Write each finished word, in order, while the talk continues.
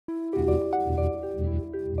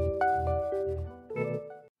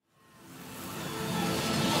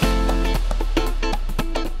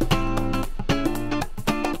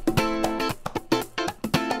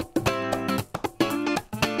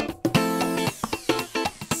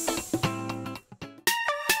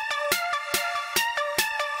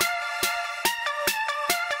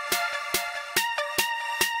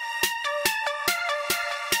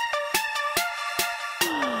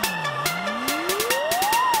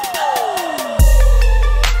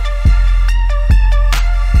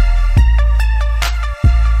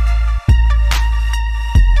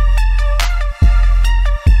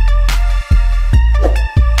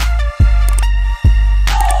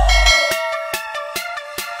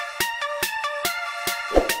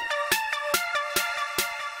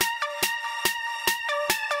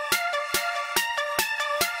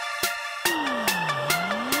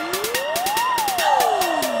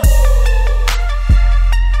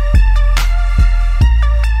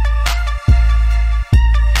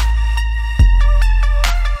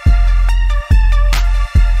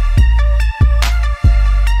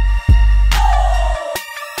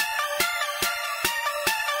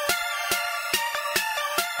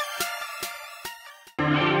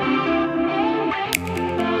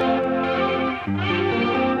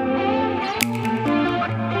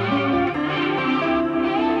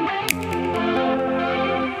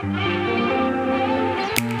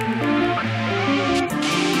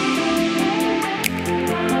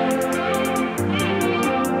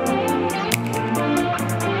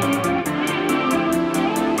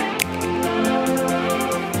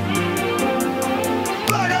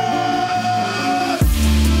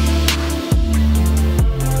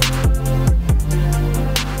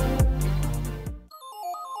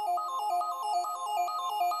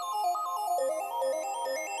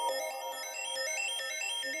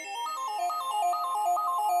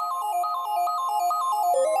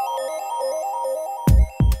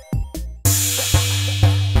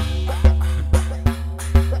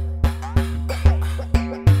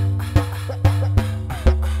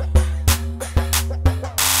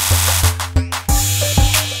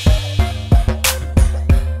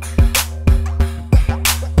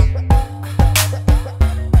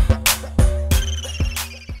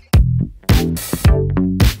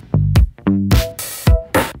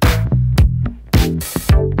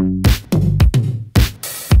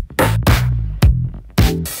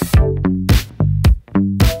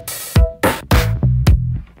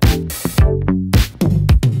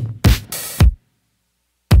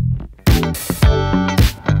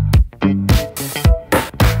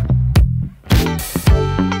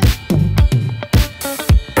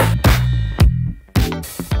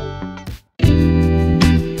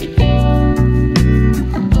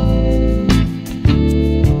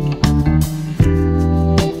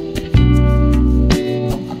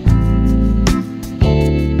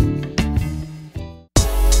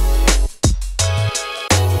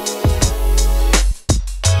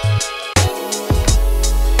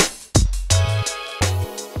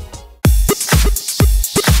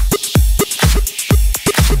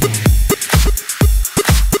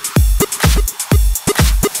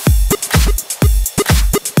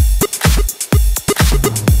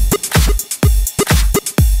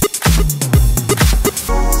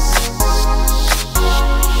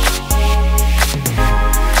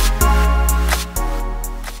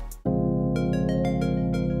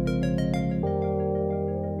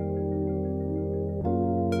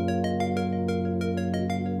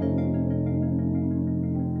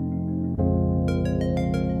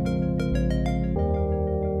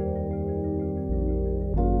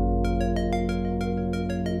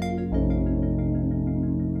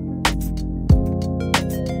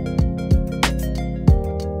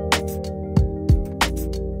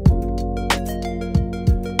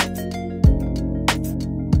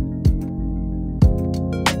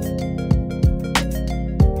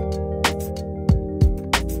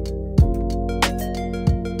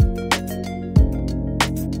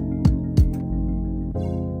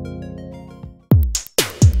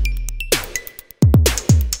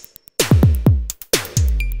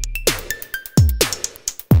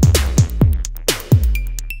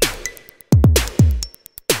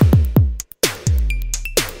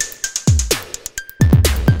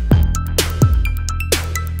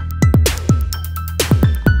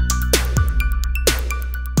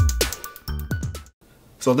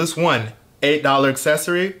So this one $8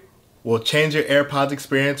 accessory will change your AirPods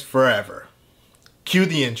experience forever. Cue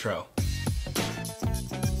the intro.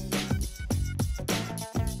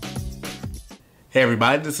 Hey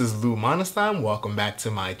everybody, this is Lou Monostheim. Welcome back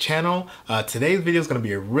to my channel. Today's video is going to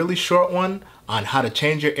be a really short one on how to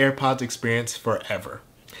change your AirPods experience forever.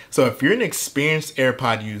 So if you're an experienced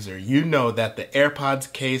AirPod user, you know that the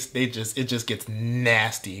AirPods case, it just gets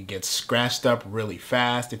nasty. It gets scratched up really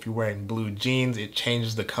fast. If you're wearing blue jeans, it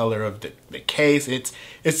changes the color of the case. It's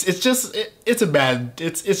just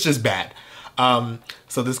bad.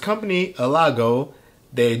 So this company, Alago,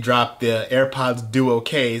 they dropped the AirPods Duo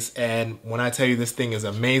case, and when I tell you this thing is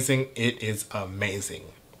amazing, it is amazing.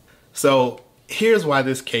 So here's why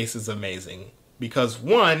this case is amazing. Because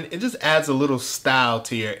one, it just adds a little style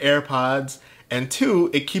to your AirPods, and two,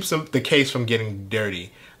 it keeps the case from getting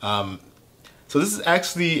dirty. So this is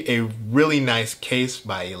actually a really nice case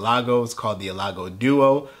by Alago. It's called the Alago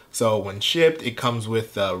Duo. So when shipped, it comes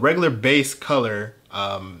with a regular base color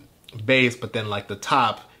base, but then like the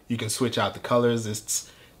top, you can switch out the colors. It's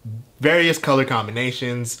various color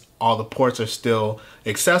combinations. All the ports are still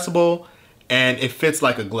accessible, and it fits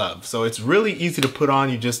like a glove. So it's really easy to put on.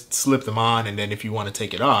 You just slip them on, and then if you want to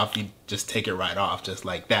take it off, you just take it right off, just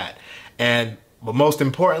like that. But most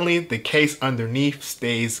importantly, the case underneath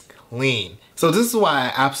stays clean. So this is why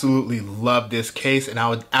I absolutely love this case, and I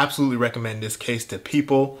would absolutely recommend this case to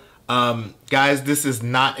people. Guys, this is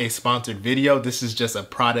not a sponsored video. This is just a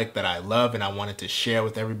product that I love and I wanted to share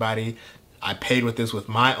with everybody. I paid with this with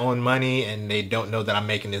my own money, and they don't know that I'm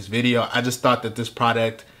making this video. I just thought that this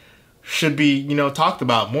product should be, you know, talked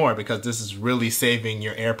about more, because this is really saving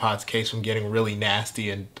your AirPods case from getting really nasty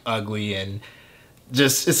and ugly, and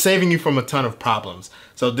just it's saving you from a ton of problems.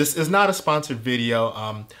 So this is not a sponsored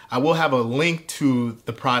video. I will have a link to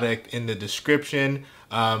the product in the description.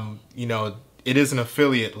 You know, it is an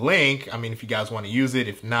affiliate link. I mean, if you guys want to use it.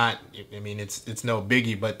 If not, I mean, it's no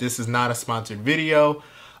biggie, but this is not a sponsored video.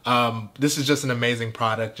 This is just an amazing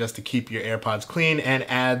product just to keep your AirPods clean and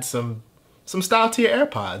add some style to your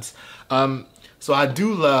AirPods. So I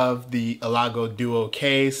do love the Alago Duo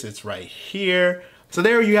case. It's right here. So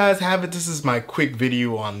there you guys have it. This is my quick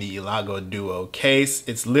video on the Alago Duo case.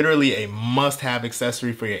 It's literally a must-have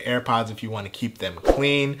accessory for your AirPods if you want to keep them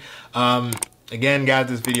clean. Again, guys,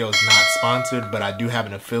 this video is not sponsored, but I do have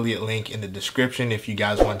an affiliate link in the description if you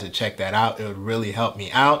guys want to check that out. It would really help me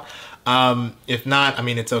out. If not, I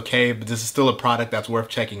mean, it's okay, but this is still a product that's worth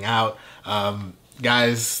checking out.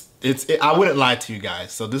 Guys, I wouldn't lie to you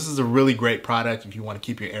guys. So this is a really great product if you want to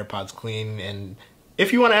keep your AirPods clean, and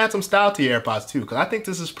if you want to add some style to your AirPods too, because I think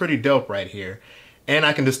this is pretty dope right here. And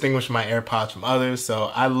I can distinguish my AirPods from others, so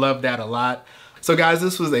I love that a lot. So guys,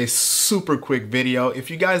 this was a super quick video. If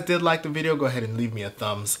you guys did like the video, go ahead and leave me a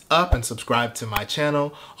thumbs up and subscribe to my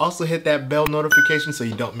channel. Also hit that bell notification so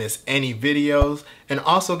you don't miss any videos. And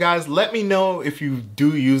also guys, let me know if you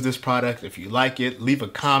do use this product, if you like it. Leave a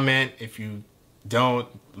comment. If you don't,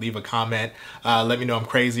 leave a comment. Let me know I'm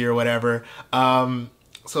crazy or whatever.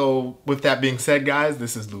 So with that being said, guys,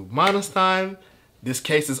 this is Lou Monostheim. This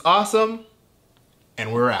case is awesome,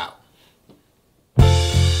 and we're out.